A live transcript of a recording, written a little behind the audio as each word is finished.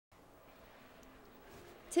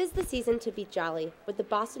'Tis the season to be jolly with the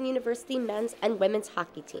Boston University men's and women's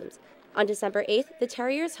hockey teams. On December 8th, the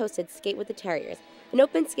Terriers hosted Skate with the Terriers, an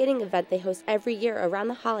open skating event they host every year around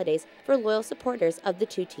the holidays for loyal supporters of the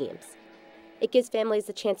two teams. It gives families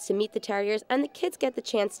the chance to meet the Terriers, and the kids get the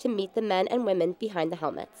chance to meet the men and women behind the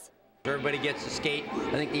helmets. Everybody gets to skate.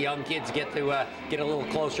 I think the young kids get to get a little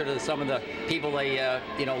closer to some of the people they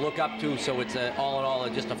look up to. So it's all in all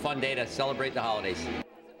just a fun day to celebrate the holidays.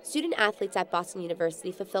 Student athletes at Boston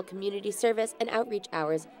University fulfill community service and outreach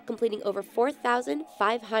hours, completing over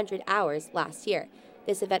 4,500 hours last year.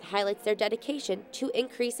 This event highlights their dedication to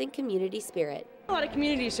increasing community spirit. A lot of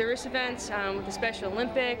community service events with the Special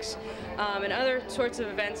Olympics and other sorts of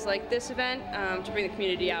events like this event to bring the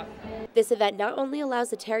community out. This event not only allows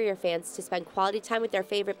the Terrier fans to spend quality time with their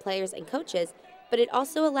favorite players and coaches, but it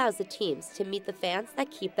also allows the teams to meet the fans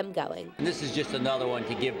that keep them going. And this is just another one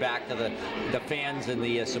to give back to the fans and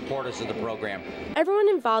the supporters of the program. Everyone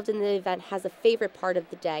involved in the event has a favorite part of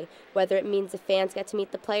the day, whether it means the fans get to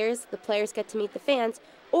meet the players get to meet the fans,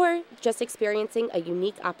 or just experiencing a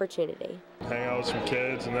unique opportunity. Hang out with some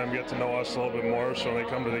kids and then get to know us a little bit more, so when they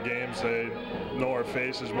come to the games, they know our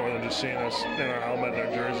faces more than just seeing us in our helmet and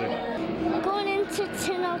our jersey. Going into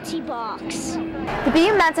Martinolich box. The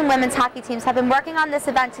BU men's and women's hockey teams have been working on this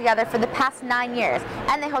event together for the past 9 years,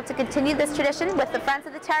 and they hope to continue this tradition with the Friends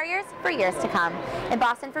of the Terriers for years to come. In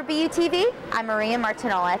Boston for BUTV, I'm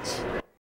Martinolich.